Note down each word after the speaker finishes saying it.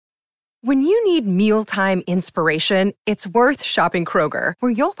When you need mealtime inspiration, it's worth shopping Kroger,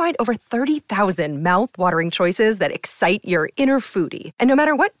 where you'll find over 30,000 mouth-watering choices that excite your inner foodie. And no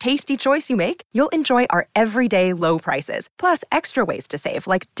matter what tasty choice you make, you'll enjoy our everyday low prices, plus extra ways to save,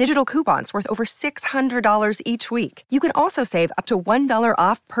 like digital coupons worth over $600 each week. You can also save up to $1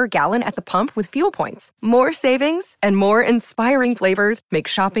 off per gallon at the pump with fuel points. More savings and more inspiring flavors make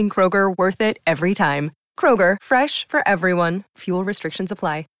shopping Kroger worth it every time. Kroger, fresh for everyone. Fuel restrictions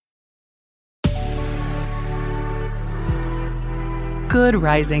apply. Good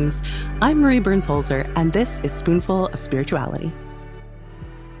risings. I'm Marie Burns-Holzer, and this is Spoonful of Spirituality.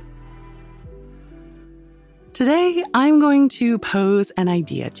 Today, I'm going to pose an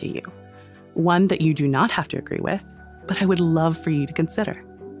idea to you, one that you do not have to agree with, but I would love for you to consider.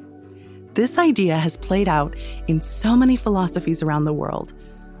 This idea has played out in so many philosophies around the world,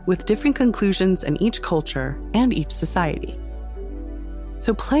 with different conclusions in each culture and each society.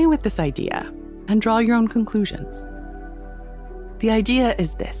 So play with this idea and draw your own conclusions. The idea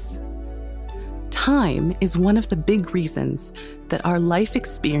is this: time is one of the big reasons that our life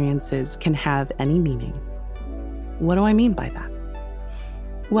experiences can have any meaning. What do I mean by that?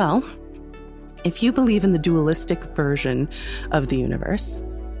 Well, if you believe in the dualistic version of the universe,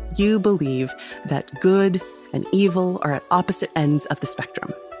 you believe that good and evil are at opposite ends of the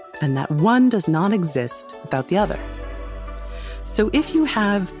spectrum, and that one does not exist without the other. So if you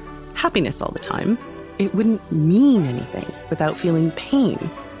have happiness all the time, it wouldn't mean anything without feeling pain,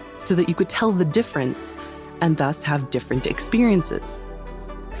 so that you could tell the difference and thus have different experiences.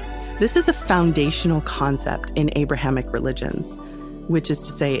 This is a foundational concept in Abrahamic religions, which is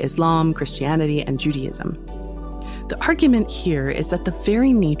to say Islam, Christianity, and Judaism. The argument here is that the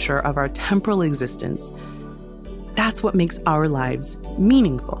very nature of our temporal existence, that's what makes our lives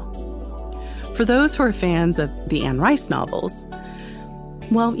meaningful. For those who are fans of the Anne Rice novels,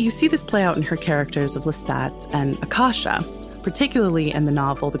 well, you see this play out in her characters of Lestat and Akasha, particularly in the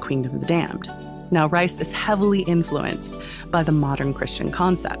novel The Queen of the Damned. Now, Rice is heavily influenced by the modern Christian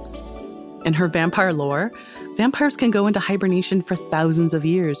concepts. In her vampire lore, vampires can go into hibernation for thousands of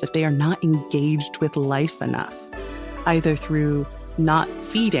years if they are not engaged with life enough, either through not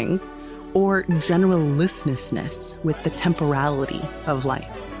feeding or general listlessness with the temporality of life.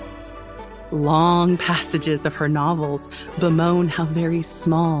 Long passages of her novels bemoan how very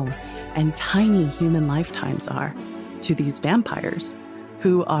small and tiny human lifetimes are to these vampires,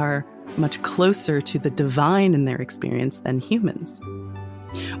 who are much closer to the divine in their experience than humans,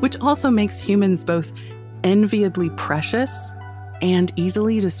 which also makes humans both enviably precious and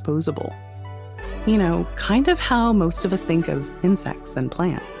easily disposable. You know, kind of how most of us think of insects and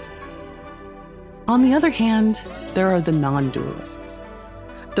plants. On the other hand, there are the non-dualists,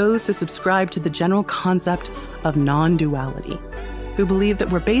 those who subscribe to the general concept of non-duality, who believe that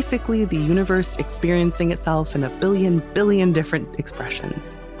we're basically the universe experiencing itself in a billion different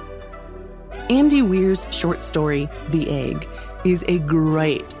expressions. Andy Weir's short story, The Egg, is a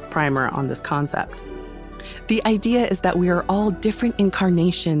great primer on this concept. The idea is that we are all different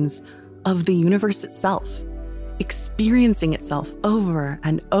incarnations of the universe itself, experiencing itself over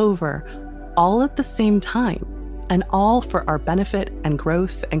and over, all at the same time, and all for our benefit and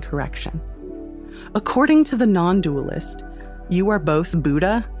growth and correction. According to the non-dualist, you are both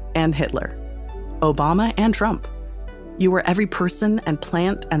Buddha and Hitler, Obama and Trump. You are every person and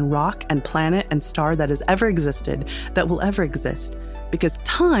plant and rock and planet and star that has ever existed, that will ever exist, because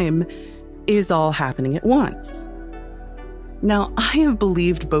time is all happening at once. Now, I have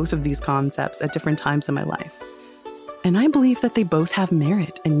believed both of these concepts at different times in my life, and I believe that they both have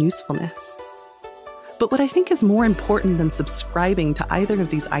merit and usefulness. But what I think is more important than subscribing to either of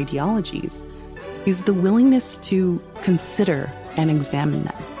these ideologies is the willingness to consider and examine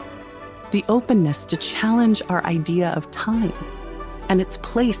them. The openness to challenge our idea of time and its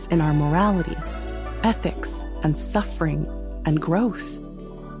place in our morality, ethics, and suffering and growth.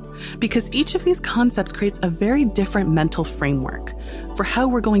 Because each of these concepts creates a very different mental framework for how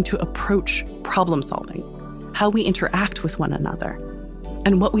we're going to approach problem solving, how we interact with one another,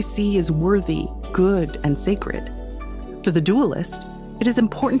 and what we see as worthy, good, and sacred. For the dualist, it is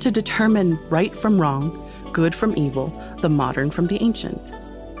important to determine right from wrong, good from evil, the modern from the ancient.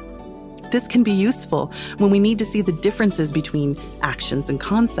 This can be useful when we need to see the differences between actions and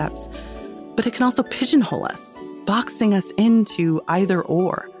concepts, but it can also pigeonhole us, boxing us into either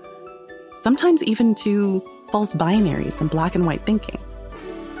or, sometimes even to false binaries and black and white thinking.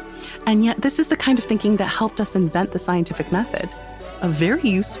 And yet, this is the kind of thinking that helped us invent the scientific method, a very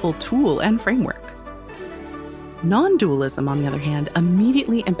useful tool and framework. Non-dualism, on the other hand,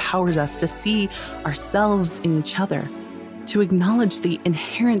 immediately empowers us to see ourselves in each other, to acknowledge the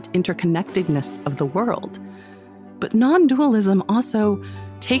inherent interconnectedness of the world. But non-dualism also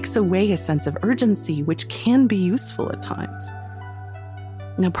takes away a sense of urgency, which can be useful at times.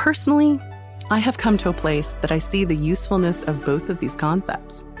 Now, personally, I have come to a place that I see the usefulness of both of these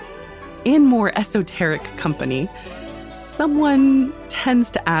concepts. In more esoteric company, someone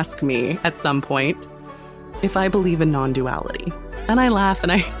tends to ask me at some point if I believe in non-duality. And I laugh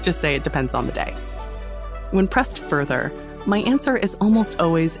and I just say it depends on the day. When pressed further, my answer is almost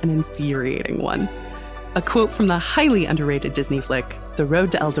always an infuriating one. A quote from the highly underrated Disney flick, The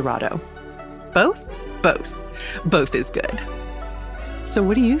Road to El Dorado. Both? Both. Both is good. So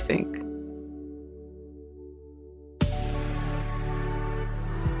what do you think?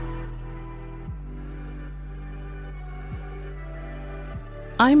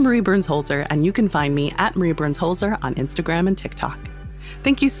 I'm Marie Burns-Holzer, and you can find me at Marie Burns-Holzer on Instagram and TikTok.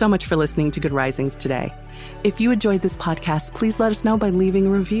 Thank you so much for listening to Good Risings today. If you enjoyed this podcast, please let us know by leaving a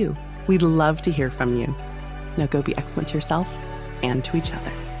review. We'd love to hear from you. Now go be excellent to yourself and to each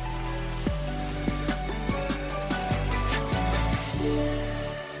other.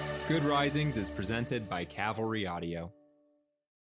 Good Risings is presented by Cavalry Audio.